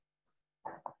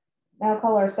Now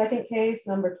call our second case,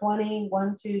 number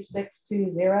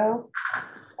 20-12620,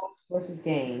 versus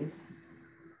Gaines.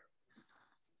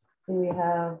 So we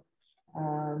have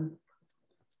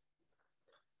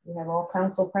all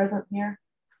counsel present here.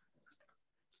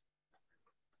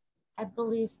 I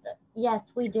believe so. Yes,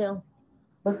 we do.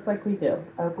 Looks like we do.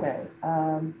 Okay.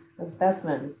 Ms.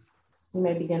 Bessman, you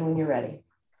may begin when you're ready.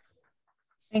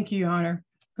 Thank you, Your Honor.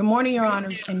 Good morning, Your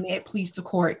Honors, and may it please the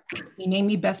court. You name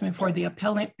me Bessman for the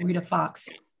appellant, Rita Fox.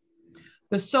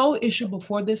 The sole issue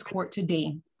before this court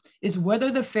today is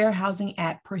whether the Fair Housing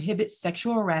Act prohibits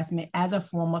sexual harassment as a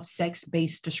form of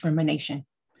sex-based discrimination.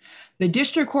 The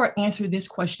district court answered this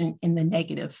question in the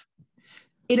negative.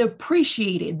 It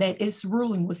appreciated that its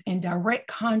ruling was in direct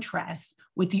contrast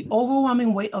with the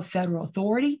overwhelming weight of federal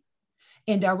authority,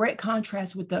 in direct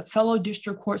contrast with the fellow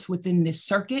district courts within this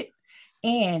circuit,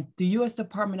 and the U.S.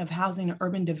 Department of Housing and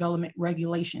Urban Development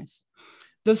regulations.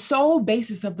 The sole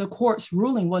basis of the court's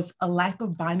ruling was a lack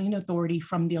of binding authority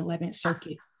from the 11th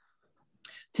Circuit.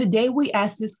 Today, we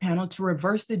ask this panel to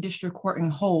reverse the district court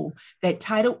and hold that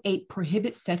Title VIII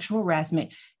prohibits sexual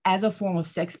harassment as a form of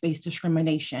sex-based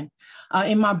discrimination.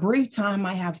 In my brief time,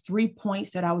 I have 3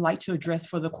 points that I would like to address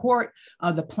for the court: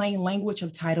 the plain language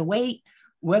of Title VIII,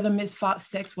 whether Ms. Fox's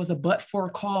sex was a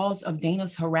but-for cause of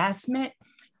Dana's harassment,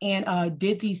 and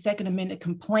did the Second Amendment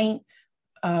complaint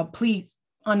plead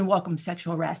unwelcome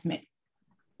sexual harassment.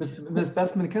 Ms.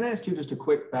 Bessman, can I ask you just a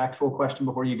quick factual question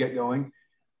before you get going?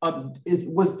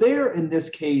 Was there in this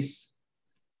case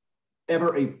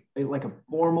ever a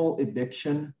formal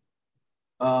eviction?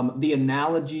 The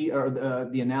analogy,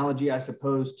 I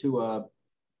suppose, to a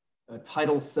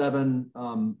Title VII,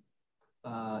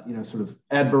 sort of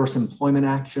adverse employment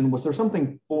action. Was there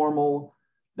something formal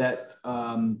that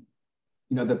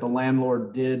that the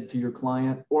landlord did to your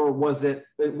client, or was it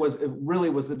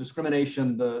the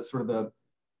discrimination the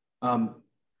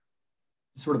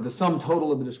sum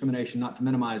total of the discrimination, not to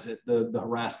minimize it, the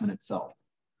harassment itself?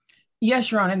 Yes,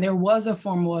 Your Honor, there was a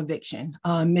formal eviction.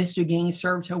 Mr. Gaines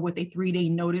served her with a 3-day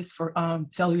notice for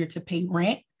failure to pay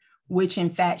rent, which in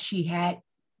fact she had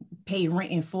paid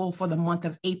rent in full for the month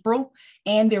of April,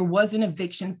 and there was an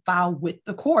eviction filed with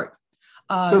the court.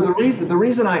 So the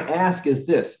reason I ask is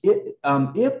this: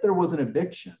 if there was an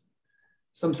eviction,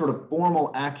 some sort of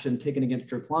formal action taken against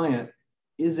your client,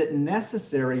 is it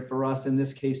necessary for us in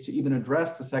this case to even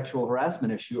address the sexual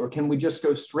harassment issue, or can we just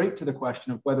go straight to the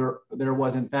question of whether there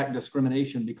was in fact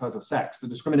discrimination because of sex? The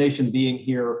discrimination being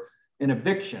here an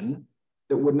eviction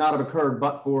that would not have occurred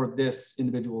but for this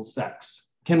individual's sex.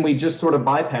 Can we just sort of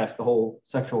bypass the whole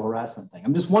sexual harassment thing?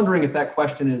 I'm just wondering if that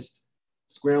question is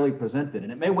squarely presented,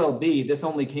 and it may well be. This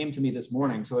only came to me this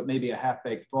morning, so it may be a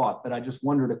half-baked thought, but I just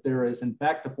wondered if there is in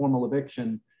fact a formal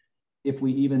eviction, if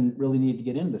we even really need to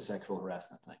get into the sexual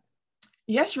harassment thing.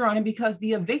 Yes, Your Honor, because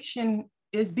the eviction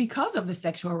is because of the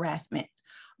sexual harassment.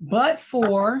 But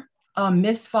for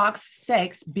Ms. Fox's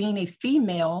sex, being a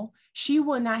female, she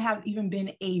would not have even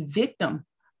been a victim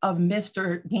of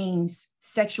Mr. Gaines'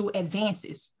 sexual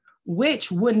advances,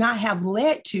 which would not have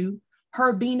led to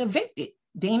her being evicted,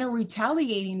 Dana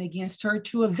retaliating against her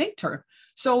to evict her.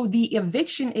 So the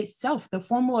eviction itself, the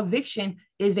formal eviction,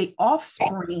 is an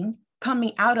offspring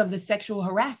coming out of the sexual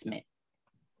harassment.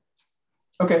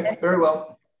 Okay, very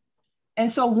well. And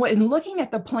so when looking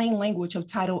at the plain language of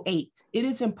Title VIII, it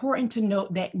is important to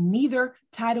note that neither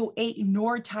Title VIII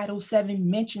nor Title VII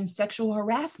mention sexual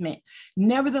harassment.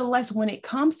 Nevertheless, when it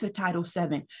comes to Title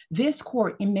VII, this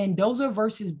court in Mendoza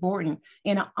versus Borton,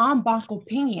 in an en banc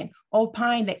opinion,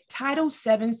 opined that Title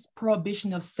VII's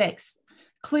prohibition of sex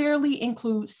clearly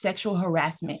includes sexual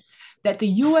harassment, that the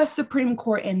U.S. Supreme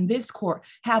Court and this court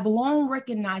have long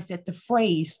recognized that the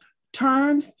phrase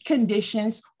terms,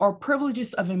 conditions, or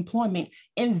privileges of employment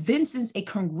evinces a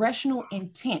congressional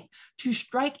intent to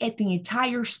strike at the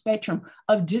entire spectrum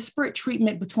of disparate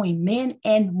treatment between men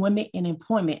and women in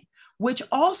employment, which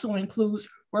also includes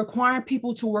requiring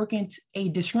people to work in a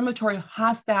discriminatory,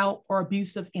 hostile, or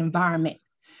abusive environment.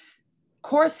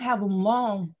 Courts have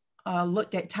long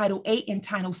looked at Title VIII and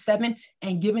Title VII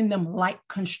and given them like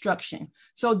construction.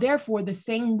 So therefore, the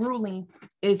same ruling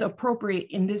is appropriate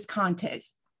in this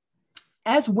context.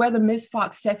 As whether Ms.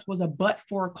 Fox's sex was a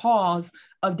but-for cause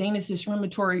of Dana's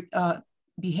discriminatory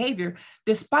behavior,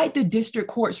 despite the district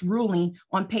court's ruling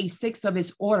on page 6 of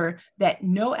its order that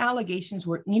no allegations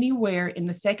were anywhere in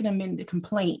the Second Amendment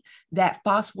complaint that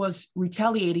Fox was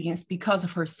retaliated against because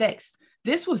of her sex.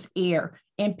 This was error.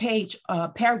 In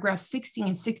paragraph 60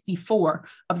 and 64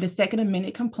 of the Second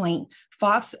Amendment complaint,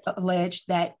 Fox alleged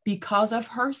that because of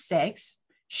her sex,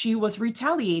 she was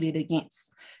retaliated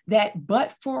against, that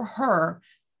but for her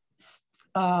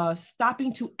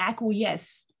stopping to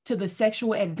acquiesce to the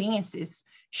sexual advances,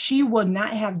 she would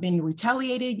not have been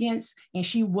retaliated against and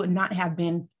she would not have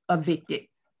been evicted.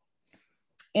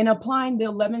 In applying the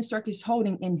 11th Circuit's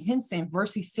holding in Henson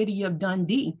versus City of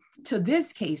Dundee to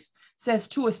this case, says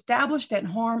to establish that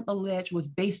harm alleged was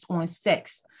based on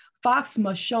sex, Fox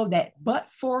must show that but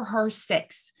for her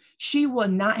sex, she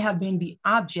would not have been the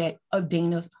object of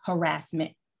Dana's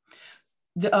harassment.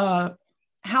 The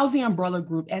Housing Umbrella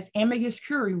Group, as Amicus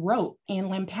Curiae wrote in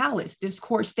Lampallis, this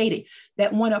court stated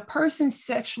that when a person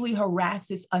sexually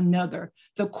harasses another,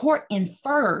 the court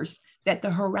infers that the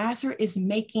harasser is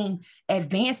making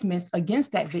advancements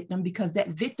against that victim because that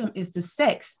victim is the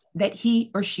sex that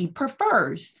he or she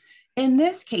prefers. In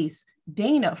this case,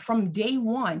 Dana, from day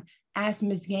one, asked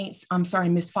Ms.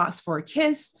 Fox for a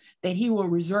kiss, that he will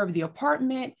reserve the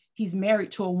apartment. He's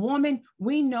married to a woman.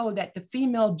 We know that the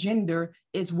female gender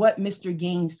is what Mr.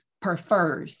 Gaines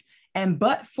prefers. And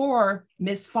but for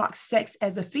Ms. Fox's sex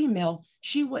as a female,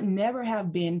 she would never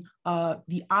have been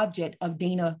the object of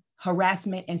Dana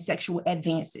harassment and sexual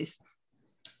advances.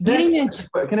 Can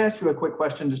I ask you a quick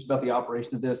question just about the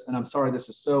operation of this? And I'm sorry, this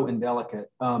is so indelicate.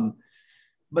 So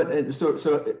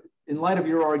in light of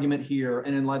your argument here,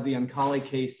 and in light of the Ancali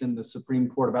case in the Supreme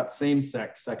Court about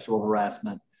same-sex sexual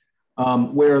harassment,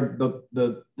 where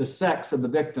the sex of the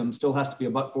victim still has to be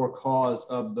a but-for cause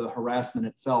of the harassment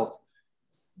itself,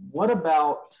 what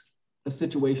about a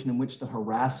situation in which the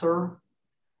harasser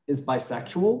is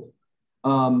bisexual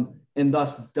and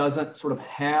thus doesn't sort of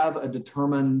have a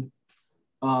determined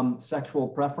sexual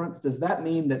preference? Does that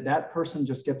mean that that person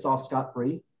just gets off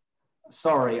scot-free?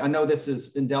 Sorry, I know this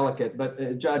is indelicate, but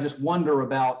I just wonder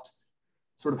about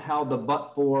sort of how the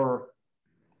but-for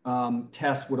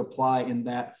test would apply in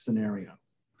that scenario.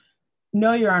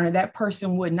 No, Your Honor, that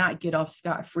person would not get off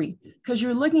scot-free because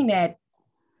you're looking at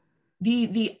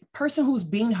the person who's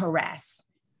being harassed.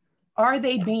 Are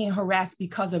they being harassed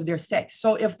because of their sex?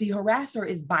 So if the harasser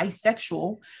is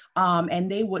bisexual and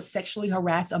they would sexually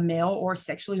harass a male or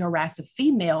sexually harass a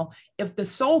female, if the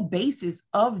sole basis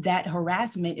of that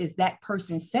harassment is that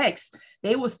person's sex,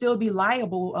 they will still be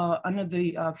liable under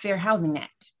the Fair Housing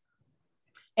Act.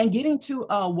 And getting to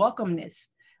welcomeness,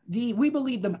 we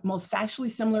believe the most factually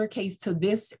similar case to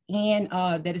this and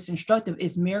that is instructive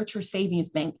is Meritor Savings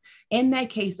Bank. In that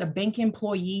case, a bank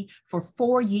employee for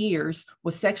 4 years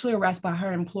was sexually harassed by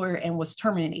her employer and was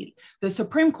terminated. The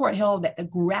Supreme Court held that the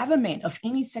gravamen of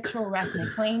any sexual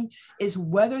harassment claim is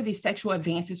whether the sexual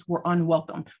advances were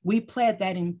unwelcome. We pled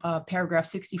that in paragraph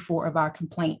 64 of our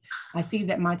complaint. I see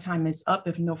that my time is up.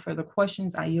 If no further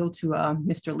questions, I yield to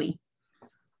Mr. Lee.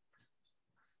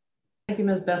 Thank you,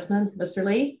 Ms. Bestman. Mr.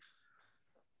 Lee?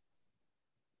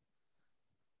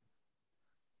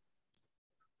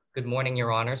 Good morning,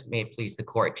 Your Honors. May it please the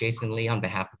court. Jason Lee on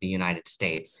behalf of the United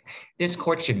States. This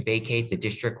court should vacate the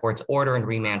district court's order and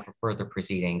remand for further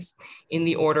proceedings. In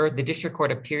the order, the district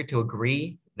court appeared to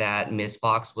agree that Ms.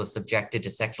 Fox was subjected to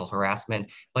sexual harassment,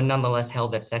 but nonetheless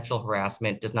held that sexual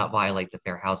harassment does not violate the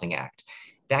Fair Housing Act.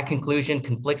 That conclusion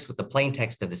conflicts with the plain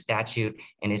text of the statute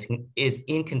and is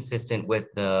inconsistent with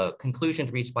the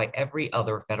conclusions reached by every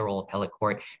other federal appellate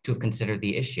court to have considered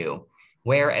the issue.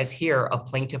 Whereas here, a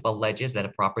plaintiff alleges that a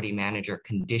property manager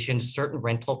conditioned certain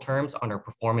rental terms on her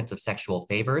performance of sexual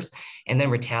favors and then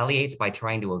retaliates by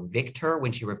trying to evict her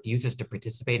when she refuses to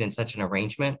participate in such an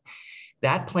arrangement,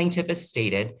 that plaintiff has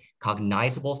stated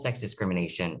cognizable sex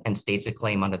discrimination and states a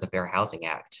claim under the Fair Housing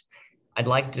Act. I'd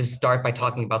like to start by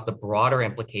talking about the broader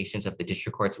implications of the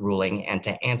district court's ruling. And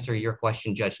to answer your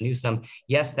question, Judge Newsom,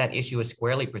 yes, that issue is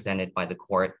squarely presented by the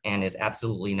court and is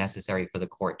absolutely necessary for the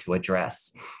court to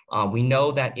address. We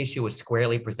know that issue is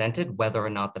squarely presented, whether or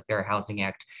not the Fair Housing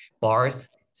Act bars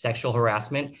sexual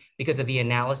harassment, because of the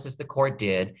analysis the court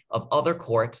did of other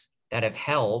courts that have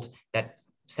held that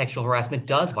sexual harassment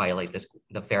does violate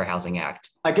the Fair Housing Act.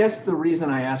 I guess the reason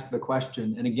I asked the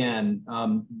question, and again,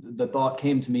 the thought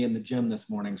came to me in the gym this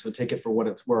morning, so take it for what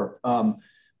it's worth.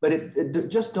 But it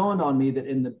just dawned on me that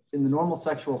in the normal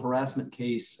sexual harassment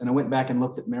case, and I went back and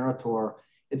looked at Meritor,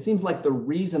 it seems like the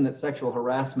reason that sexual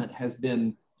harassment has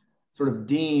been sort of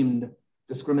deemed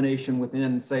discrimination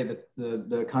within, say,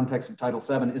 the context of Title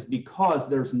VII is because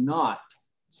there's not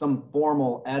some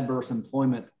formal adverse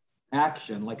employment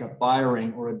action like a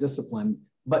firing or a discipline,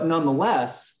 but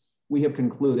nonetheless, we have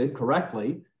concluded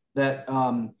correctly that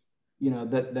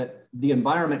that the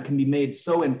environment can be made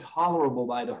so intolerable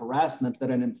by the harassment that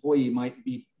an employee might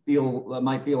feel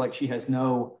like she has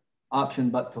no option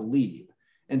but to leave.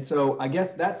 And so I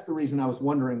guess that's the reason I was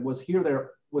wondering, was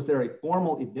there a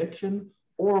formal eviction,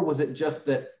 or was it just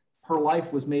that her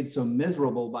life was made so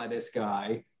miserable by this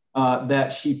guy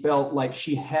that she felt like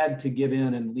she had to give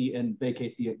in and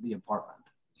vacate the apartment?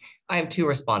 I have two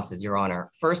responses, Your Honor.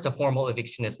 First, a formal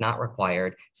eviction is not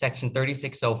required. Section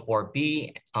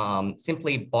 3604B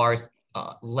simply bars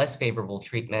less favorable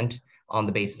treatment on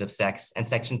the basis of sex, and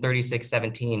Section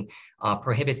 3617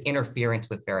 prohibits interference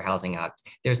with Fair Housing Act.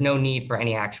 There's no need for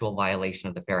any actual violation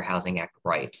of the Fair Housing Act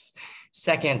rights.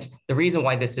 Second, the reason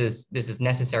why this is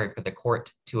necessary for the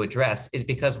court to address is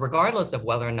because regardless of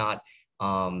whether or not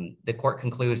the court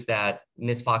concludes that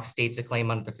Ms. Fox states a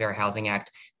claim under the Fair Housing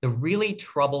Act, the really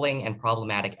troubling and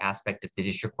problematic aspect of the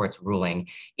district court's ruling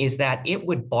is that it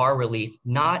would bar relief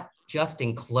not just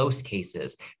in close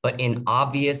cases, but in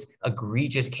obvious,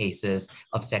 egregious cases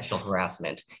of sexual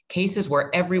harassment, cases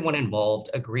where everyone involved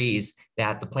agrees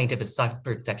that the plaintiff has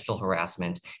suffered sexual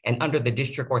harassment. And under the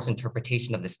district court's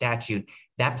interpretation of the statute,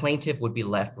 that plaintiff would be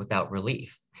left without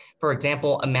relief. For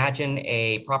example, imagine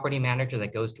a property manager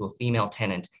that goes to a female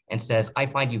tenant and says, I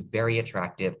find you very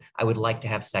attractive. I would like to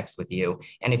have sex with you.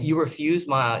 And if you refuse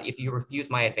my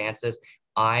advances,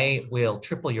 I will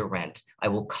triple your rent. I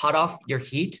will cut off your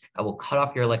heat. I will cut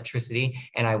off your electricity,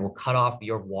 and I will cut off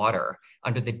your water.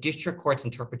 Under the district court's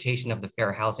interpretation of the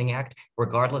Fair Housing Act,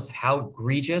 regardless of how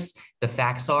egregious the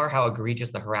facts are, how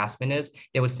egregious the harassment is,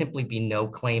 there would simply be no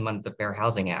claim under the Fair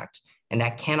Housing Act. And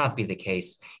that cannot be the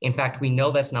case. In fact, we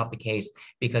know that's not the case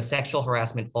because sexual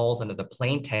harassment falls under the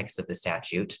plain text of the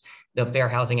statute. The Fair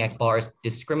Housing Act bars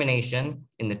discrimination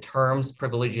in the terms,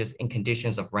 privileges, and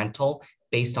conditions of rental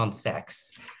based on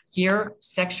sex. Here,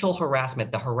 sexual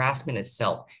harassment, the harassment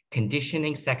itself,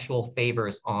 conditioning sexual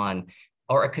favors on,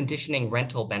 or conditioning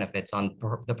rental benefits on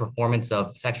the performance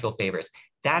of sexual favors,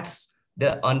 that's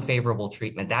the unfavorable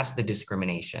treatment, that's the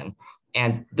discrimination.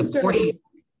 And the portion—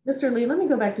 Mr. Lee, let me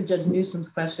go back to Judge Newsom's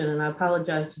question, and I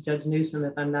apologize to Judge Newsom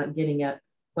if I'm not getting at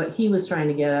what he was trying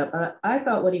to get at. I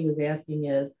thought what he was asking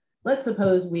is, let's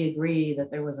suppose we agree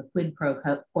that there was a quid pro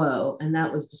quo and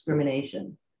that was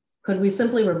discrimination. Could we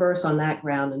simply reverse on that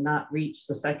ground and not reach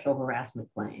the sexual harassment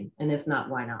claim? And if not,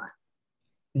 why not?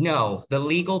 No, the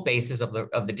legal basis of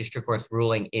the district court's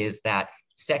ruling is that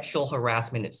sexual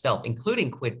harassment itself,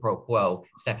 including quid pro quo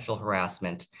sexual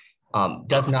harassment,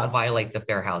 does not violate the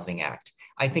Fair Housing Act.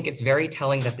 I think it's very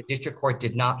telling that the district court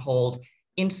did not hold,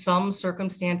 in some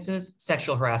circumstances,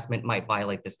 sexual harassment might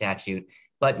violate the statute,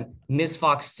 but Ms.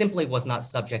 Fox simply was not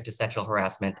subject to sexual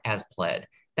harassment as pled.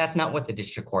 That's not what the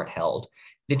district court held.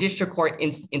 The district court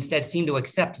instead seemed to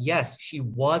accept, yes, she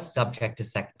was subject to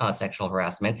sexual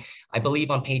harassment. I believe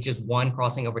on pages 1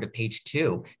 crossing over to page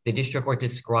 2, the district court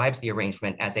describes the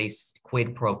arrangement as a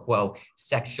quid pro quo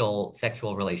sexual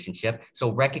relationship.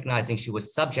 So recognizing she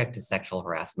was subject to sexual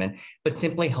harassment, but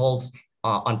simply holds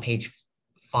on page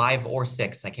 5 or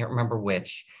 6, I can't remember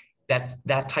which,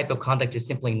 that type of conduct is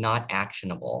simply not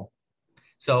actionable.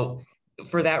 So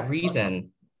for that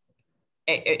reason,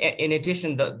 in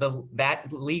addition, that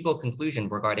legal conclusion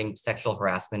regarding sexual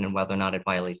harassment and whether or not it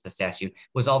violates the statute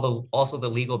was also the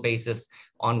legal basis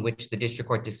on which the district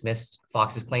court dismissed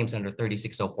Fox's claims under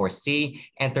 3604C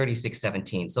and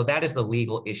 3617. So that is the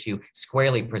legal issue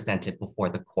squarely presented before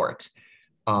the court.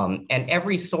 And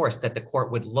every source that the court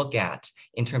would look at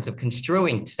in terms of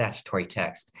construing statutory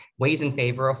text weighs in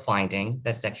favor of finding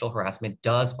that sexual harassment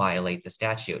does violate the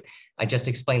statute. I just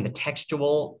explained the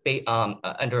textual,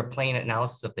 under a plain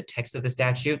analysis of the text of the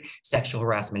statute, sexual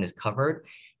harassment is covered.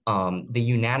 The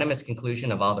unanimous conclusion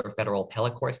of other federal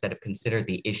appellate courts that have considered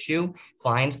the issue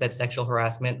finds that sexual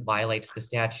harassment violates the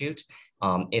statute.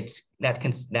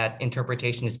 That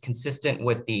interpretation is consistent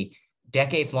with the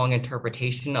decades-long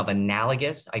interpretation of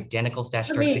analogous, identical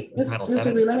statutory text in Title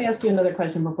VII. Let me ask you another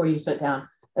question before you sit down.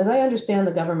 As I understand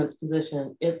the government's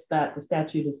position, it's that the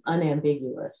statute is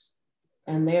unambiguous,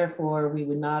 and therefore we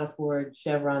would not afford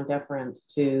Chevron deference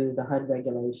to the HUD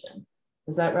regulation.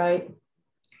 Is that right?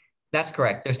 That's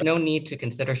correct. There's no need to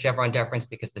consider Chevron deference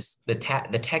because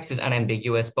the text is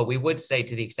unambiguous, but we would say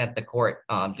to the extent the court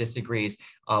disagrees,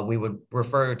 we would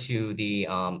refer to the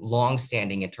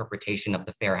longstanding interpretation of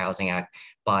the Fair Housing Act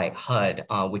by HUD,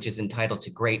 which is entitled to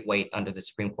great weight under the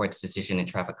Supreme Court's decision in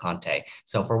Traficante.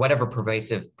 So for whatever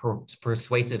persuasive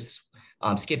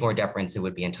Skidmore deference it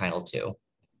would be entitled to.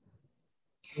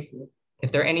 Thank you.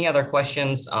 If there are any other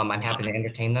questions, I'm happy to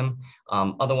entertain them.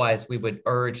 Otherwise, we would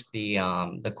urge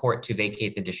the court to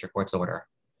vacate the district court's order.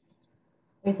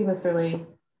 Thank you, Mr. Lee.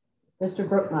 Mr.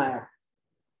 Brookmeyer.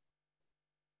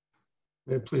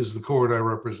 May it please the court, I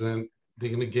represent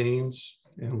Dana Gaines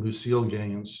and Lucille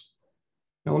Gaines.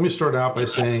 Now, let me start out by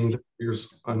saying that there's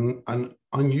an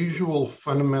unusual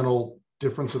fundamental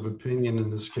difference of opinion in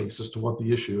this case as to what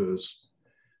the issue is.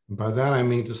 And by that, I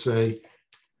mean to say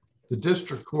the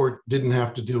district court didn't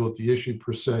have to deal with the issue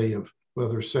per se of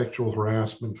whether sexual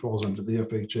harassment falls under the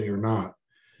FHA or not.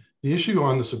 The issue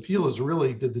on this appeal is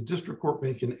really, did the district court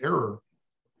make an error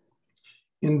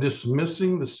in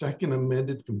dismissing the second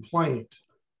amended complaint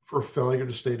for failure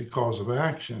to state a cause of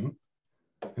action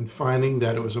and finding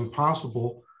that it was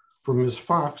impossible for Ms.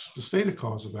 Fox to state a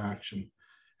cause of action?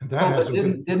 And that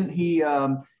hasn't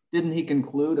didn't he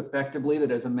conclude effectively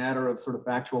that as a matter of sort of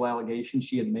factual allegations,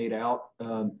 she had made out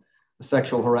a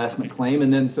sexual harassment claim?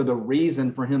 And then so the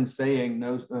reason for him saying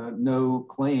no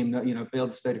claim,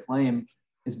 failed to state a claim,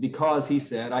 is because he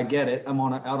said, I get it, I'm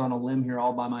out on a limb here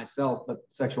all by myself, but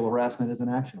sexual harassment isn't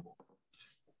actionable.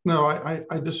 No,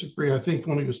 I disagree. I think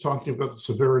when he was talking about the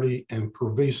severity and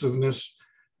pervasiveness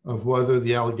of whether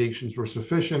the allegations were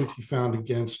sufficient, he found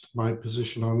against my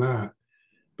position on that.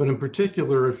 But in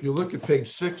particular, if you look at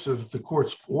page 6 of the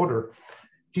court's order,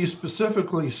 he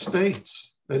specifically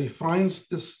states that he finds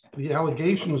the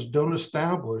allegations don't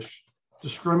establish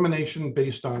discrimination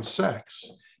based on sex.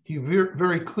 He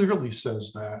very clearly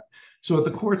says that. So what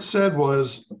the court said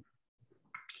was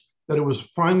that it was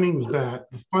finding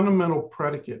that the fundamental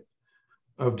predicate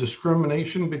of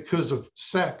discrimination because of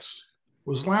sex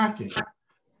was lacking.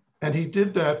 And he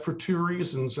did that for 2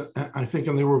 reasons, I think,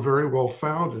 and they were very well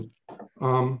founded.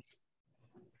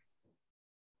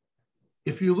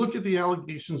 If you look at the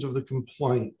allegations of the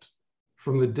complaint,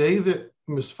 from the day that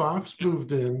Ms. Fox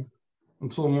moved in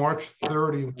until March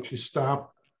 30, when she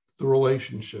stopped the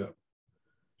relationship,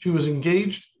 she was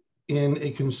engaged in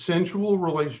a consensual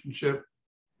relationship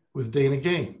with Dana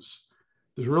Gaines.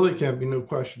 There really can't be no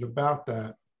question about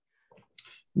that,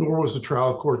 nor was the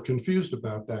trial court confused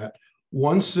about that.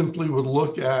 One simply would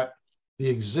look at the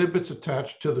exhibits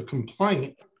attached to the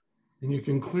complaint, and you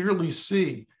can clearly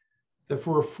see that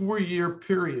for a 4-year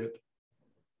period,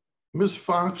 Ms.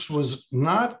 Fox was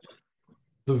not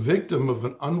the victim of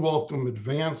an unwelcome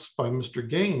advance by Mr.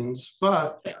 Gaines,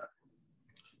 but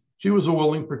she was a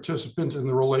willing participant in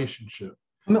the relationship.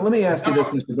 Let me ask you this,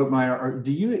 Mr. Bookmeyer.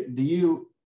 Do you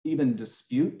even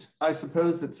dispute, I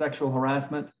suppose, that sexual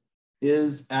harassment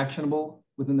is actionable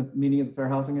within the meaning of the Fair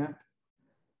Housing Act?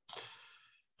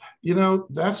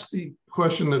 That's the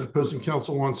question that opposing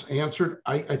counsel wants answered.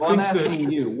 I'm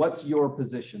asking you, what's your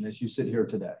position as you sit here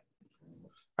today?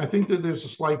 I think that there's a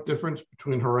slight difference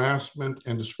between harassment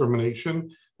and discrimination.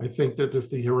 I think that if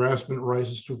the harassment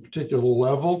rises to a particular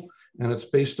level and it's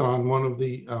based on one of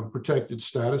the protected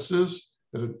statuses,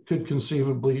 that it could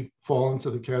conceivably fall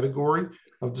into the category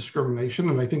of discrimination.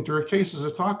 And I think there are cases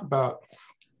that talk about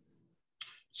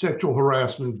sexual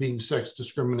harassment being sex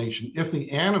discrimination if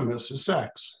the animus is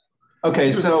sex.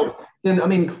 Okay, so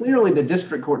then, clearly the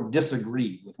district court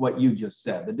disagreed with what you just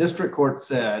said. The district court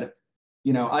said,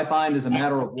 I find as a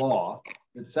matter of law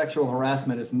that sexual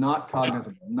harassment is not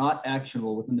cognizable, not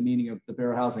actionable within the meaning of the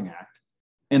Fair Housing Act.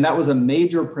 And that was a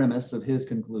major premise of his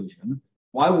conclusion.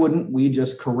 Why wouldn't we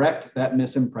just correct that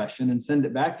misimpression and send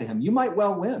it back to him? You might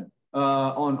well win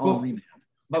on remand,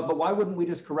 but why wouldn't we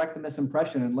just correct the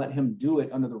misimpression and let him do it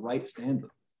under the right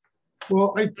standard?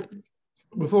 Well,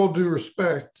 with all due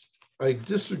respect, I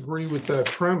disagree with that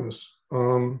premise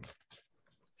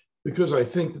because I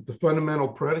think that the fundamental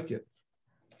predicate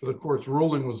for the court's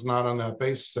ruling was not on that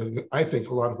basis. And I think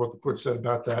a lot of what the court said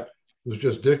about that was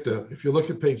just dicta. If you look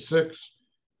at page 9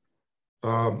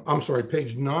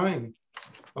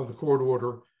 of the court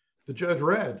order, the judge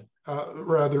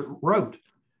wrote,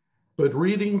 but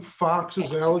reading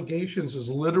Fox's allegations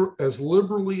as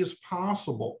liberally as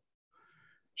possible,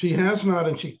 she has not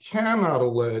and she cannot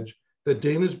allege that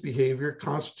Dana's behavior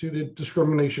constituted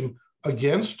discrimination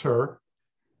against her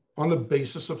on the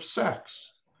basis of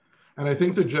sex. And I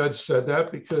think the judge said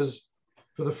that because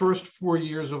for the first 4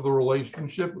 years of the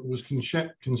relationship, it was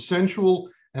consensual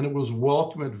and it was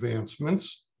welcome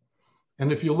advancements.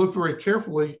 And if you look very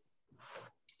carefully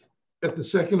at the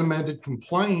second amended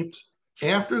complaint,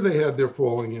 after they had their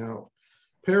falling out,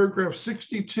 paragraph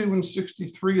 62 and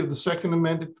 63 of the second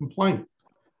amended complaint,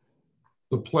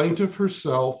 the plaintiff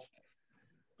herself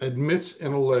admits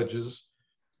and alleges,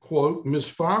 quote, Ms.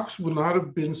 Fox would not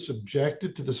have been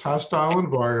subjected to this hostile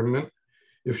environment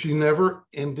if she never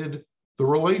ended the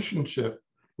relationship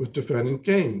with defendant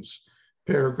Gaines.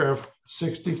 Paragraph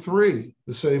 63,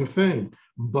 the same thing,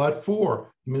 but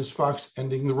for Ms. Fox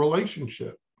ending the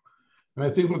relationship. And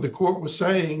I think what the court was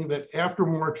saying that after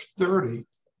March 30,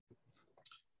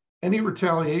 any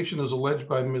retaliation as alleged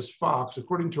by Ms. Fox,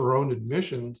 according to her own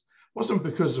admissions, wasn't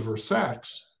because of her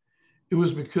sex. It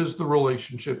was because the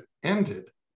relationship ended.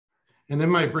 And in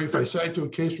my brief, I cite to a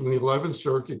case from the 11th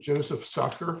Circuit, Joseph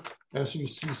Sucker,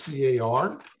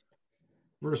 S-U-C-C-A-R,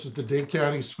 versus the Dade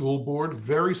County School Board,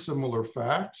 very similar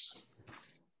facts.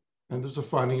 And there's a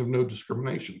finding of no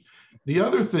discrimination. The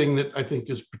other thing that I think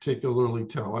is particularly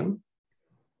telling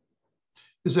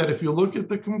is that if you look at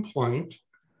the complaint,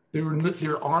 there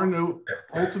are no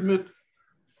ultimate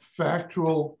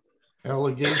factual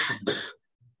allegations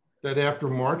that after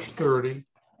March 30,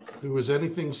 there was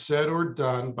anything said or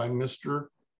done by Mr.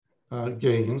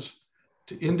 Gaines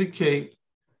to indicate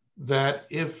that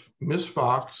if Ms.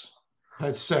 Fox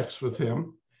had sex with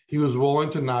him, he was willing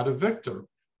to not evict her.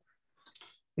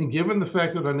 And given the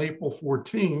fact that on April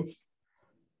 14th,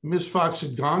 Ms. Fox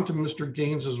had gone to Mr.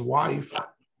 Gaines's wife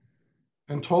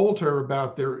and told her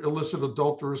about their illicit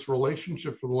adulterous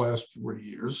relationship for the last 4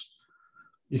 years,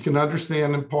 you can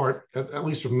understand in part, at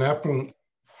least from that point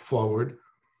forward,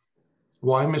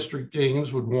 why Mr.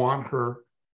 Gaines would want her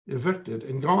evicted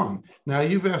and gone. Now,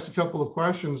 you've asked a couple of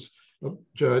questions,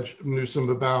 Judge Newsom,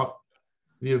 about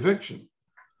the eviction.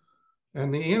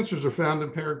 And the answers are found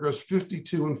in paragraphs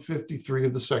 52 and 53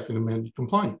 of the second amended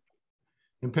complaint.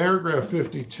 In paragraph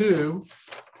 52,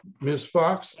 Ms.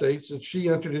 Fox states that she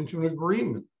entered into an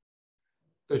agreement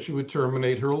that she would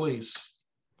terminate her lease.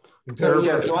 So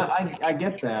I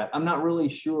get that. I'm not really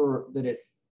sure that it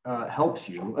helps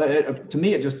you. To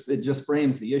me, it just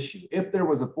frames the issue. If there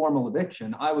was a formal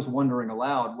eviction, I was wondering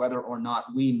aloud whether or not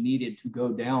we needed to go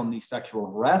down the sexual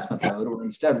harassment road, or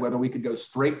instead whether we could go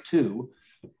straight to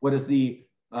what is the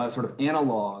sort of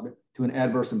analog to an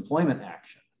adverse employment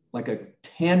action, like a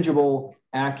tangible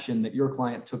action that your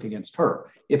client took against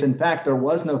her. If in fact there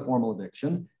was no formal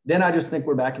eviction, then I just think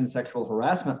we're back in sexual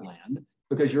harassment land,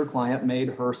 because your client made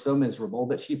her so miserable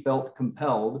that she felt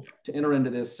compelled to enter into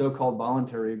this so-called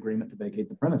voluntary agreement to vacate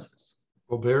the premises.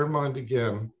 Well, bear in mind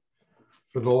again,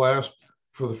 for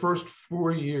the first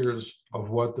 4 years of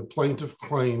what the plaintiff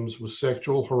claims was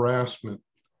sexual harassment,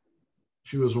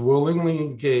 she was willingly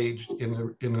engaged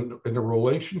in a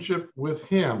relationship with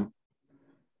him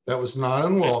that was not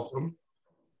unwelcome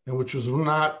and which was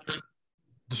not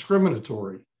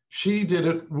discriminatory. She did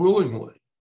it willingly,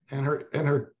 and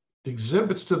her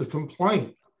exhibits to the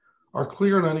complaint are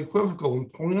clear and unequivocal. In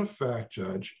point of fact,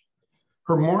 Judge,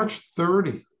 her March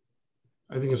 30,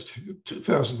 I think it's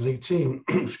 2018,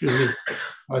 excuse me,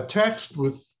 a text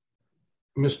with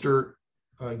Mr.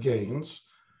 Gaines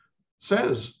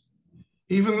says,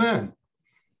 even then,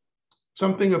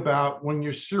 something about when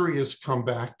you're serious, come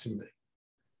back to me.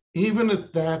 Even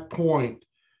at that point,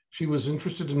 she was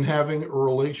interested in having a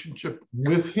relationship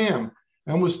with him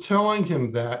and was telling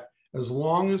him that as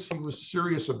long as he was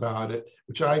serious about it,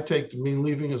 which I take to mean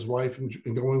leaving his wife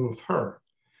and going with her.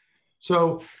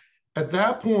 So at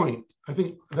that point, I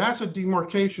think that's a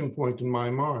demarcation point in my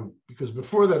mind, because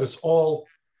before that, it's all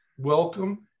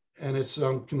welcome and it's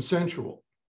consensual.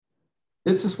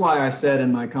 This is why I said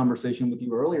in my conversation with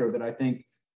you earlier that I think,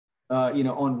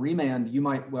 on remand, you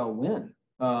might well win.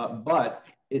 But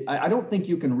I don't think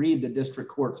you can read the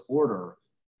district court's order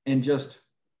and just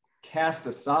cast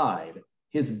aside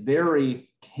his very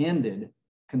candid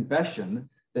confession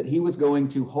that he was going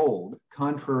to hold,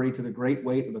 contrary to the great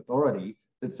weight of authority,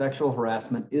 that sexual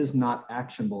harassment is not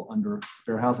actionable under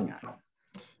Fair Housing Act.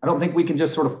 I don't think we can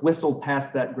just sort of whistle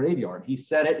past that graveyard. He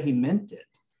said it, he meant it.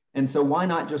 And so why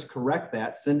not just correct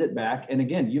that, send it back? And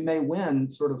again, you may win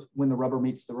sort of when the rubber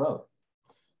meets the road.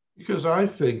 Because I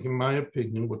think, in my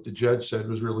opinion, what the judge said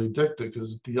was really dicta,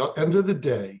 because at the end of the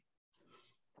day,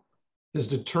 his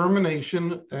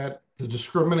determination that the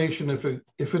discrimination, if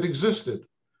it existed,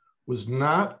 was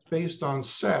not based on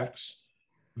sex,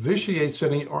 vitiates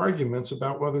any arguments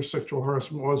about whether sexual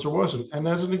harassment was or wasn't. And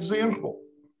as an example,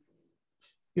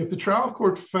 if the trial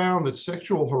court found that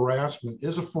sexual harassment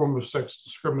is a form of sex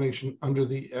discrimination under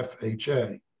the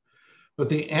FHA, but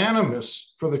the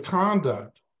animus for the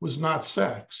conduct was not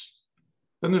sex,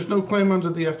 then there's no claim under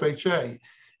the FHA.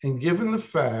 And given the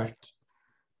fact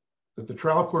that the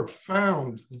trial court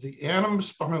found that the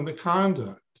animus behind the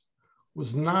conduct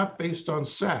was not based on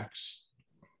sex,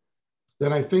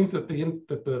 then I think that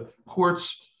the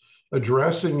court's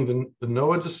addressing the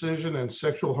NOAA decision and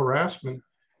sexual harassment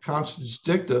constitutes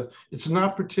dicta. It's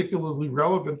not particularly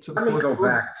relevant to the Let me go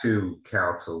back to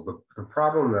counsel. The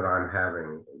problem that I'm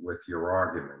having with your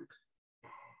argument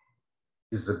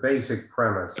is the basic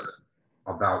premise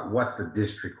about what the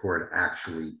district court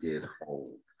actually did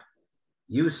hold.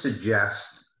 You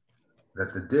suggest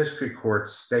that the district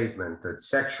court's statement that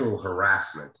sexual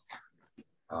harassment,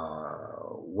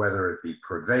 whether it be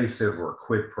pervasive or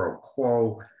quid pro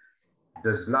quo,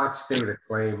 does not state a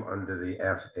claim under the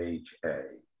FHA.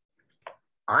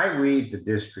 I read the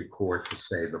district court to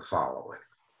say the following.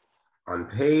 On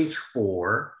page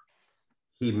 4,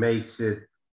 he makes it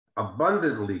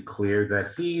abundantly clear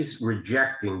that he's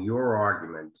rejecting your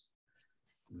argument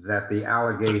that the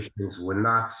allegations were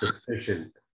not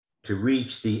sufficient to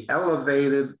reach the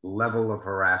elevated level of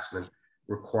harassment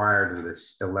required in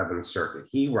this 11th Circuit.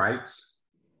 He writes,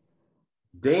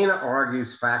 Dana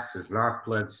argues Fox has not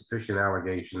pled sufficient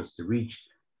allegations to reach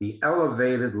the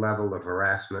elevated level of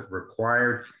harassment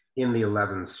required in the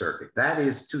 11th Circuit. That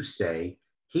is to say,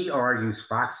 he argues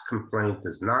Fox's complaint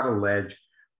does not allege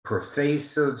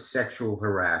pervasive sexual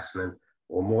harassment,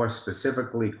 or more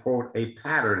specifically, quote, a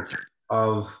pattern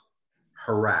of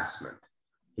harassment.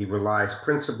 He relies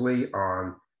principally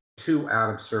on 2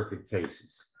 out-of-circuit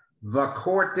cases. The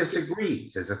court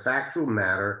disagrees. As a factual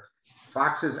matter,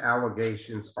 Fox's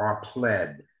allegations are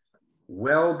pled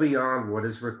well beyond what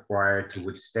is required to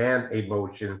withstand a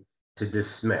motion to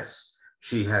dismiss.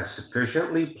 She has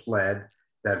sufficiently pled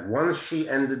that once she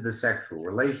ended the sexual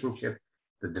relationship,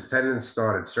 the defendant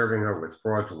started serving her with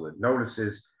fraudulent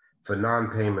notices for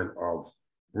non-payment of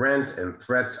rent and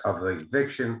threats of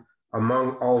eviction,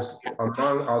 among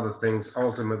other things,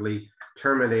 ultimately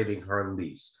terminating her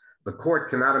lease. The court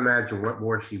cannot imagine what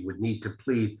more she would need to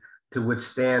plead to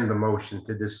withstand the motion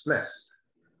to dismiss.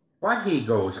 What he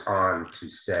goes on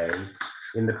to say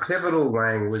in the pivotal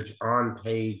language on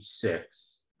page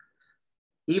 6,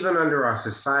 even under our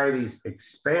society's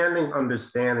expanding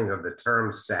understanding of the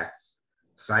term sex,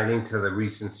 citing to the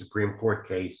recent Supreme Court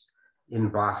case in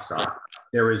Bostock,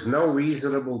 there is no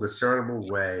reasonable, discernible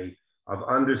way of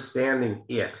understanding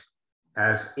it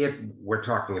as it, we're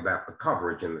talking about the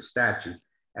coverage in the statute,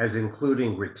 as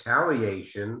including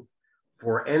retaliation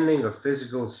for ending a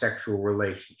physical sexual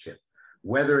relationship,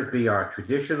 whether it be our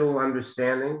traditional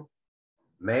understanding,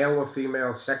 male or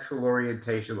female sexual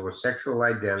orientation or sexual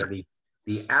identity.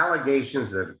 The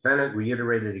allegations the defendant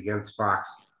reiterated against Fox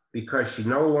because she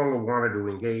no longer wanted to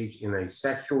engage in a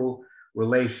sexual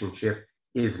relationship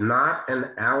is not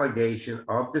an allegation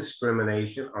of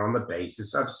discrimination on the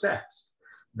basis of sex.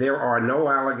 There are no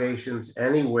allegations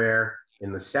anywhere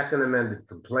in the second amended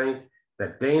complaint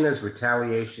that Dana's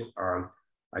retaliation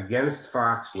against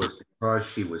Fox was because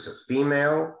she was a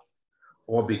female,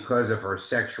 or because of her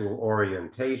sexual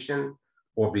orientation,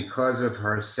 or because of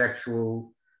her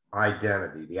sexual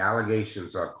identity. The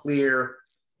allegations are clear.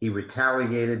 He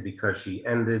retaliated because she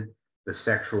ended the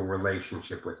sexual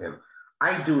relationship with him.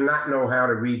 I do not know how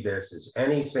to read this as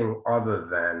anything other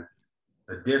than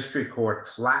the district court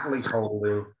flatly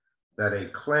holding that a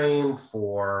claim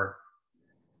for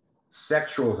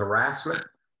sexual harassment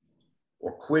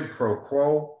or quid pro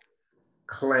quo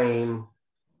claim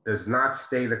does not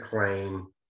state a claim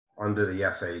under the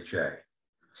FHA.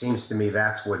 Seems to me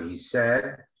that's what he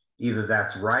said. Either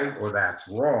that's right or that's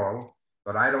wrong,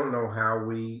 but I don't know how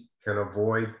we can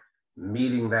avoid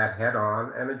meeting that head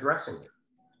on and addressing it.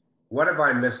 What have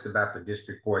I missed about the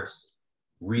district court's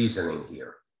reasoning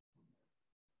here?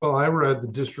 Well, I read the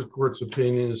district court's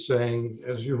opinion as saying,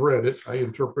 as you've read it, I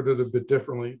interpreted it a bit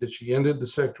differently, that she ended the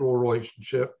sexual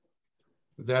relationship.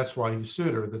 That's why he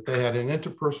sued her, that they had an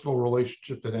interpersonal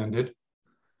relationship that ended.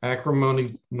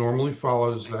 Acrimony normally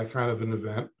follows that kind of an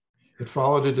event. It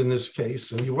followed it in this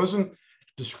case, and he wasn't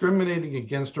discriminating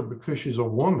against her because she's a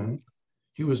woman.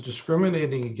 He was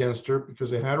discriminating against her because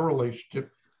they had a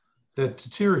relationship that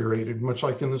deteriorated, much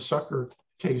like in the Sucker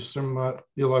case from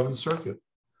the 11th Circuit.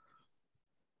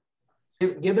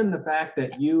 Given the fact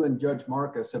that you and Judge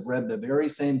Marcus have read the very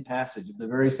same passage, the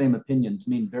very same opinion to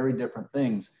mean very different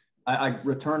things, I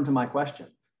return to my question.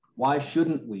 Why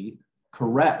shouldn't we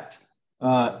correct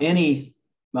any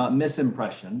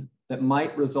misimpression that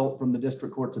might result from the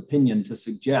district court's opinion to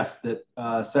suggest that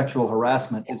sexual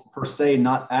harassment is per se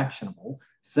not actionable,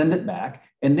 send it back,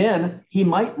 and then he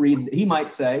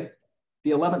might say, the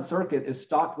 11th Circuit is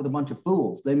stocked with a bunch of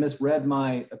fools. They misread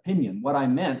my opinion. What I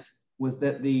meant was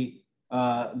that the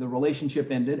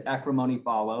relationship ended, acrimony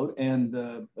followed, and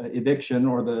the eviction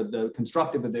or the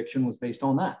constructive eviction was based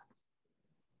on that.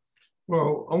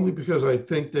 Well, only because I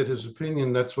think that his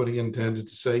opinion, that's what he intended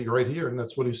to say right here. And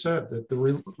that's what he said, that the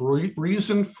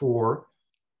reason for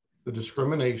the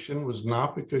discrimination was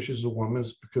not because she's a woman,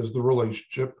 it's because the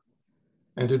relationship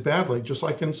ended badly, just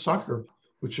like in Sucker,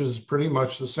 which is pretty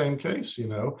much the same case, you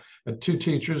know, two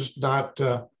teachers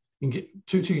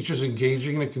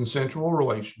engaging in a consensual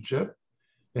relationship.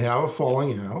 They have a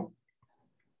falling out,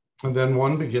 and then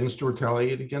one begins to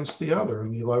retaliate against the other.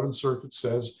 And the 11th Circuit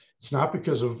says it's not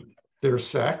because of their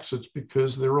sex, it's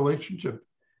because their relationship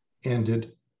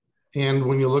ended. And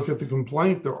when you look at the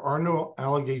complaint, there are no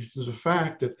allegations of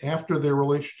fact that after their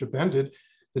relationship ended,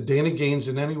 that Dana Gaines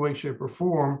in any way, shape, or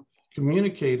form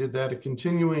communicated that a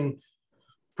continuing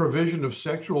provision of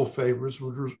sexual favors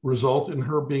would result in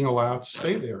her being allowed to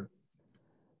stay there.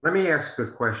 Let me ask the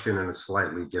question in a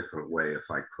slightly different way, if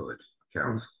I could,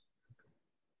 counsel.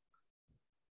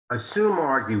 Assume,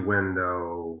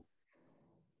 arguendo,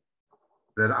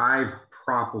 that I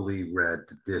properly read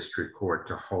the district court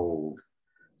to hold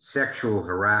sexual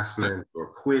harassment or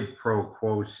quid pro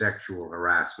quo sexual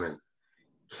harassment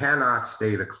cannot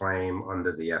state a claim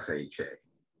under the FHA.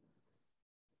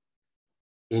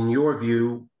 In your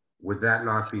view, would that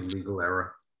not be legal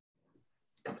error?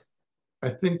 I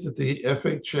think that the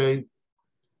FHA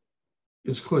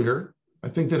is clear. I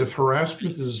think that if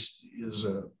harassment is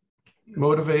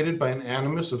motivated by an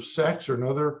animus of sex or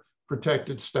another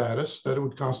protected status, that it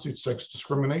would constitute sex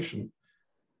discrimination.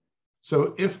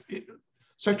 So if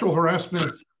sexual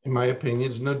harassment, in my opinion,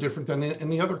 is no different than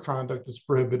any other conduct that's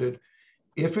prohibited.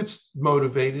 If it's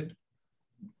motivated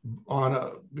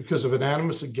because of an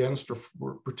animus against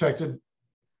or protected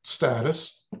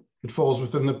status, it falls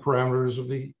within the parameters of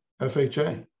the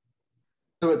FHA.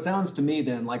 So it sounds to me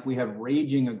then like we have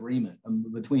raging agreement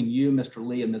between you, Mr.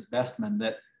 Lee, and Ms. Bestman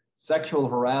that sexual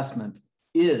harassment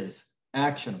is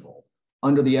actionable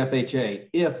under the FHA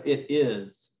if it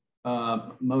is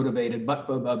motivated, but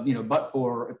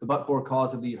if the but-for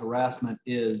cause of the harassment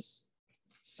is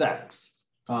sex.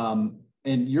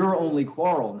 And your only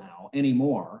quarrel now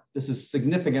anymore, this is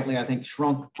significantly, I think,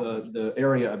 shrunk the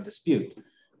area of dispute.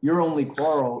 Your only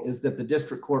quarrel is that the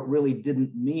district court really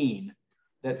didn't mean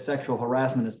that sexual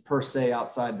harassment is per se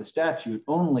outside the statute,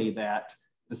 only that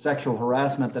the sexual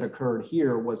harassment that occurred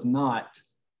here was not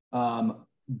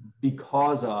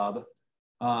because of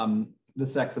the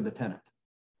sex of the tenant.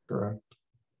 Correct.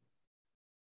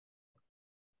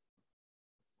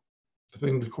 I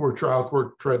think the trial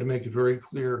court tried to make it very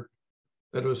clear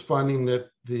that it was finding that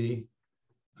the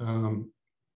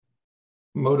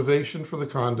motivation for the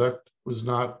conduct was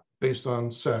not based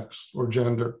on sex or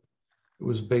gender. It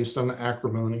was based on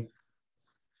acrimony.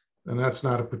 And that's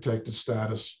not a protected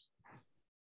status.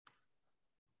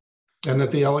 And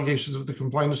that the allegations of the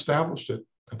complaint established it.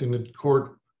 I think the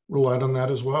court relied on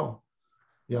that as well.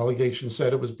 The allegation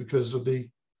said it was because of the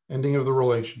ending of the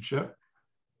relationship.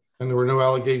 And there were no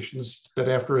allegations that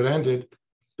after it ended,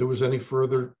 there was any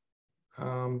further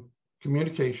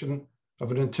communication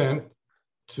of an intent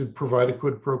to provide a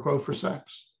quid pro quo for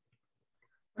sex.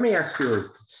 Let me ask you a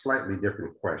slightly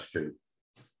different question.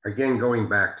 Again, going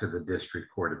back to the district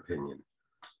court opinion.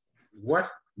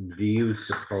 What do you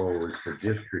suppose the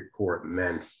district court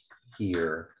meant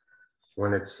here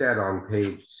when it said on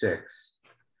page 6,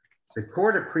 the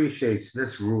court appreciates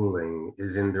this ruling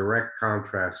is in direct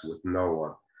contrast with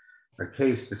Noah, a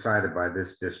case decided by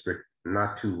this district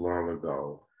not too long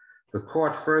ago. The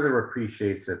court further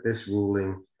appreciates that this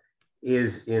ruling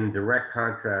is in direct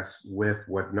contrast with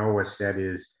what Noah said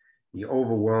is the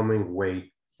overwhelming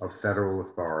weight of federal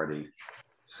authority,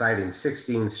 citing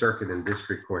 16 circuit and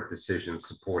district court decisions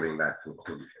supporting that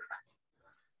conclusion.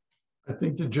 I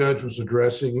think the judge was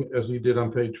addressing, as he did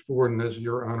on page 4, and as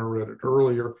Your Honor read it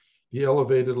earlier, the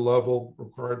elevated level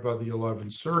required by the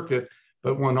 11th Circuit,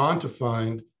 but went on to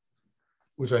find,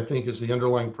 which I think is the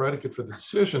underlying predicate for the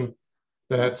decision,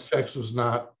 that sex was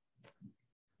not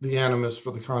the animus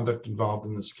for the conduct involved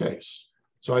in this case.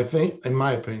 So I think, in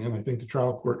my opinion, I think the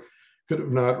trial court could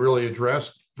have not really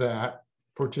addressed that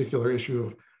particular issue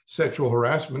of sexual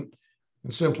harassment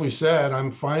and simply said,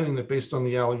 I'm finding that based on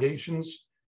the allegations,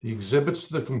 the exhibits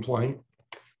to the complaint,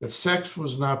 that sex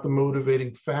was not the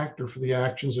motivating factor for the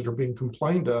actions that are being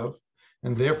complained of,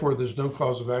 and therefore there's no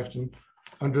cause of action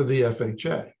under the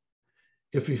FHA.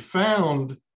 If he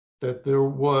found that there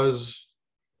was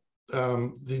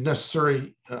the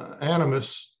necessary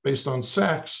animus based on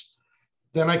sex,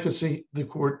 then I could see the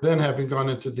court then having gone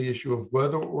into the issue of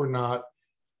whether or not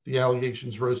the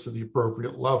allegations rose to the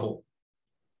appropriate level.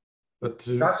 But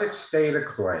does it state a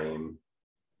claim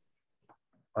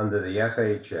under the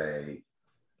FHA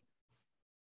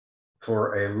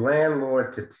for a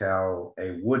landlord to tell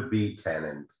a would-be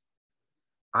tenant,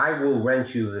 I will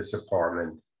rent you this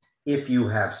apartment if you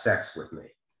have sex with me,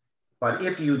 but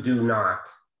if you do not,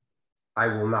 I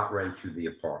will not rent you the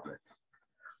apartment?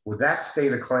 Would that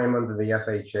state a claim under the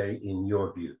FHA in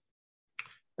your view?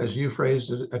 As you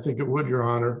phrased it, I think it would, Your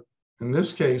Honor. In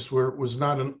this case, where it was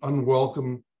not an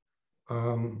unwelcome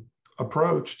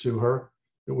approach to her,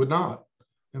 it would not.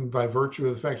 And by virtue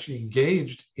of the fact she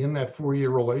engaged in that 4-year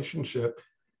relationship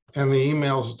and the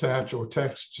emails attached or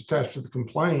texts attached to the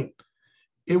complaint,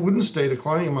 it wouldn't state a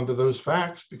claim under those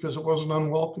facts because it wasn't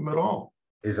unwelcome at all.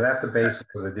 Is that the basis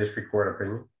of the district court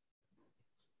opinion?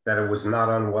 That it was not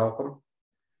unwelcome?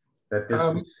 That this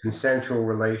was a consensual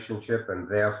relationship and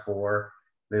therefore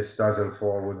this doesn't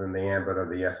fall within the ambit of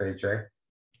the FHA?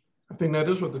 I think that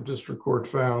is what the district court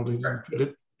found. He didn't put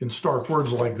it in stark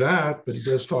words like that, but he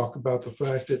does talk about the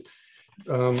fact that,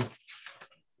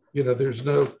 there's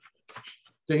no,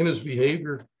 Dana's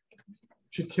behavior,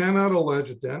 she cannot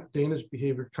allege that Dana's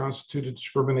behavior constituted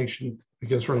discrimination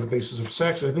against her on the basis of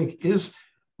sex. I think is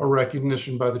a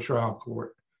recognition by the trial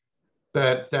court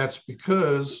that that's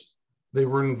because they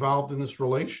were involved in this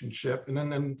relationship. And then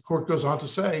the court goes on to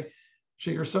say,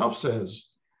 she herself says,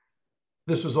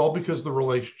 this was all because the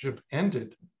relationship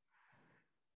ended.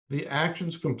 The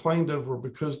actions complained of were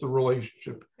because the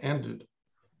relationship ended.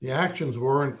 The actions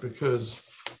weren't because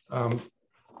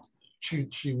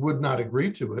she would not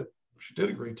agree to it. She did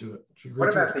agree to it. What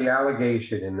about the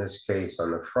allegation in this case on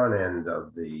the front end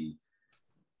of the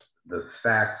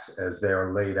facts as they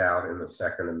are laid out in the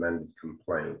second amended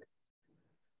complaint,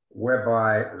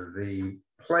 whereby the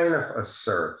plaintiff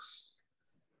asserts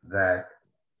that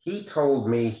he told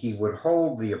me he would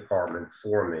hold the apartment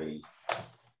for me,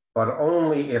 but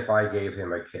only if I gave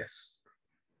him a kiss?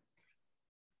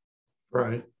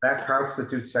 Right. That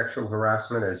constitutes sexual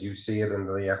harassment as you see it in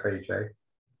the FHA?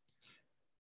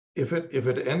 If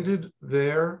it ended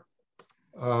there,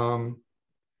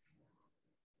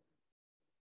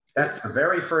 that's the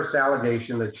very first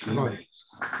allegation that she makes.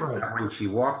 Right. When she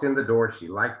walked in the door, she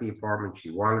liked the apartment,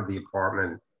 she wanted the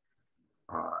apartment.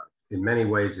 In many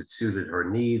ways, it suited her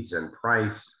needs and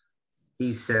price.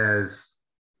 He says,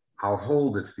 I'll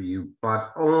hold it for you,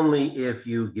 but only if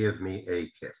you give me a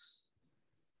kiss.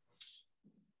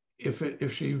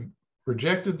 If she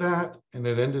rejected that and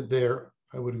it ended there,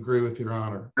 I would agree with Your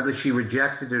Honor. Whether she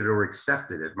rejected it or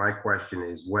accepted it, my question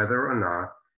is whether or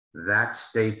not that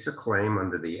states a claim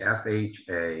under the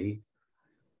FHA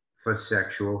for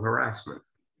sexual harassment,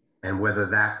 and whether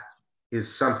that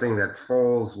is something that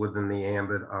falls within the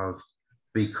ambit of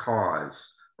because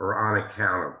or on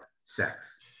account of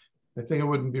sex. I think it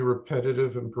wouldn't be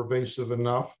repetitive and pervasive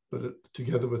enough, but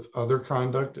together with other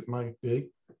conduct, it might be.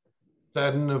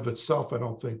 That in and of itself, I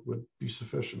don't think would be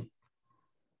sufficient.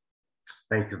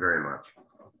 Thank you very much.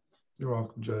 You're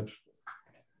welcome, Judge.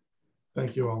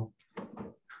 Thank you all.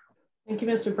 Thank you,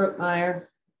 Mr. Brookmeyer.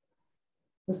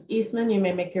 Ms. Eastman, you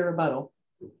may make your rebuttal.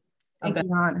 Thank you,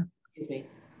 Your Honor. Excuse me.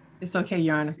 It's okay,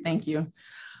 Your Honor. Thank you.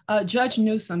 Judge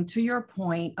Newsom, to your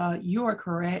point, you are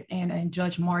correct, and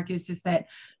Judge Marcus, is that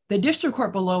the district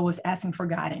court below was asking for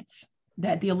guidance,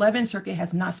 that the 11th Circuit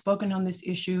has not spoken on this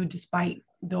issue despite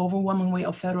the overwhelming weight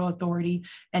of federal authority,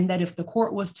 and that if the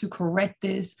court was to correct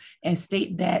this and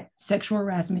state that sexual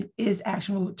harassment is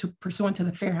actionable pursuant to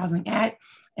the Fair Housing Act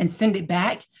and send it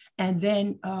back, and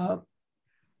then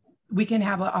we can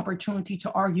have an opportunity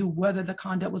to argue whether the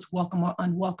conduct was welcome or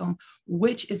unwelcome,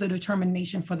 which is a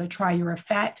determination for the trier of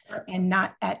fact and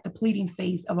not at the pleading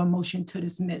phase of a motion to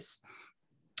dismiss.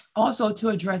 Also, to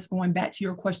address, going back to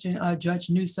your question, Judge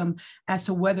Newsom, as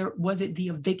to whether was it the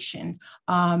eviction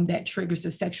that triggers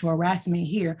the sexual harassment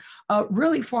here.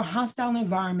 Really, for hostile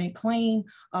environment claim,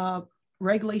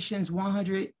 regulations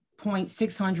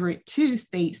 100.602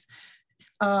 states,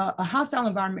 a hostile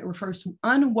environment refers to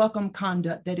unwelcome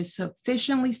conduct that is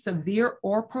sufficiently severe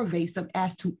or pervasive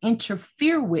as to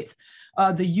interfere with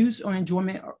the use or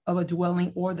enjoyment of a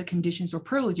dwelling or the conditions or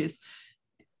privileges.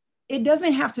 It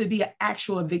doesn't have to be an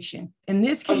actual eviction. In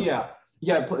this case.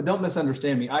 Yeah, don't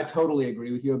misunderstand me. I totally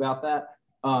agree with you about that.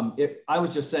 If I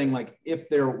was just saying, like, if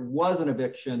there was an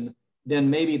eviction, then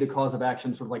maybe the cause of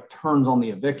action sort of like turns on the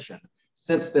eviction.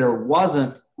 Since there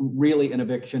wasn't really an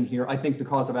eviction here, I think the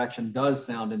cause of action does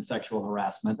sound in sexual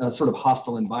harassment, a sort of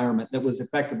hostile environment that was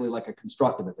effectively like a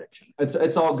constructive eviction.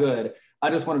 It's all good. I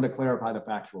just wanted to clarify the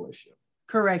factual issue.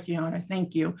 Correct, Your Honor.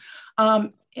 Thank you.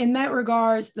 In that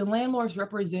regards, the landlord's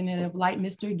representative, like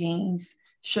Mr. Gaines,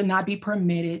 should not be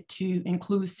permitted to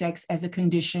include sex as a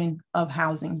condition of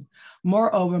housing.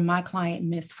 Moreover, my client,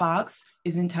 Ms. Fox,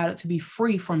 is entitled to be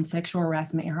free from sexual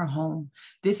harassment in her home.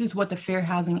 This is what the Fair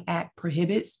Housing Act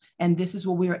prohibits, and this is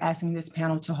what we are asking this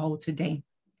panel to hold today.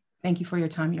 Thank you for your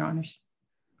time, Your Honors.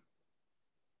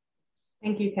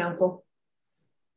 Thank you, counsel.